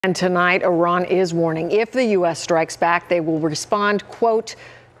And tonight, Iran is warning if the U.S. strikes back, they will respond, quote,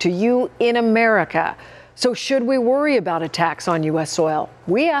 to you in America. So should we worry about attacks on U.S. soil?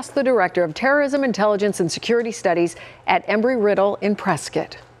 We asked the director of Terrorism, Intelligence and Security Studies at Embry-Riddle in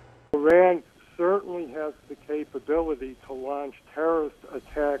Prescott. Iran certainly has the capability to launch terrorist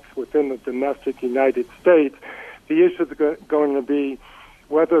attacks within the domestic United States. The issue is going to be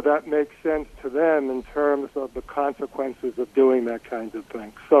whether that makes sense to them in terms of the consequences of doing that kind of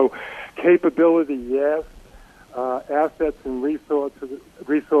thing. So capability, yes. Assets and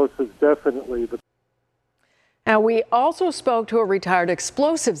resources definitely. Now, we also spoke to a retired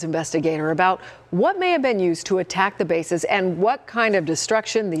explosives investigator about what may have been used to attack the bases and what kind of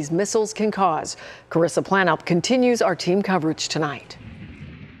destruction these missiles can cause. Carissa Planup continues our team coverage tonight.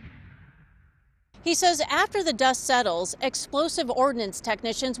 He says after the dust settles, explosive ordnance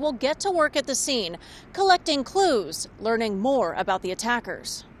technicians will get to work at the scene, collecting clues, learning more about the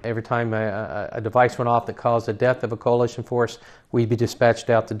attackers. Every time a device went off that caused the death of a coalition force, we'd be dispatched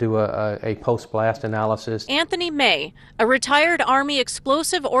out to do a post-blast analysis. Anthony May, a retired Army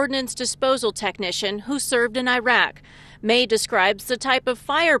explosive ordnance disposal technician who served in Iraq. May describes the type of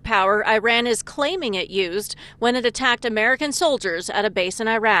firepower Iran is claiming it used when it attacked American soldiers at a base in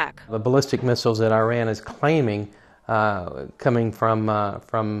Iraq. The ballistic missiles that Iran is claiming coming from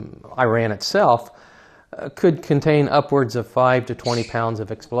Iran itself could contain upwards of 5 to 20 pounds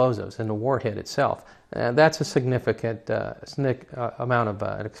of explosives in the warhead itself. That's a significant amount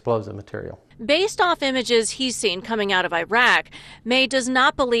of explosive material. Based off images he's seen coming out of Iraq, May does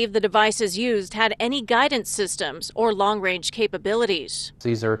not believe the devices used had any guidance systems or long-range capabilities.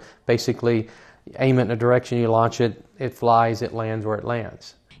 These are basically aim it in a direction, you launch it, it flies, it lands where it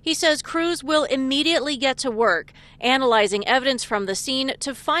lands. He says crews will immediately get to work, analyzing evidence from the scene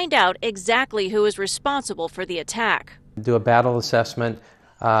to find out exactly who is responsible for the attack. Do a battle assessment,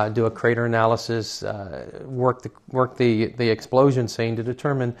 do a crater analysis, work the explosion scene to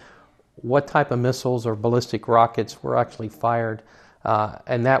determine what type of missiles or ballistic rockets were actually fired,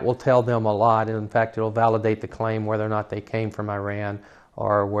 and that will tell them a lot. And in fact, it will validate the claim whether or not they came from Iran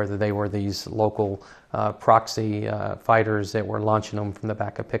or whether they were these local proxy fighters that were launching them from the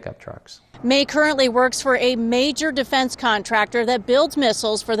back of pickup trucks. May currently works for a major defense contractor that builds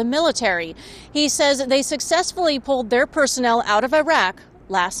missiles for the military. He says they successfully pulled their personnel out of Iraq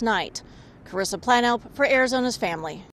last night. Carissa Planup for Arizona's Family.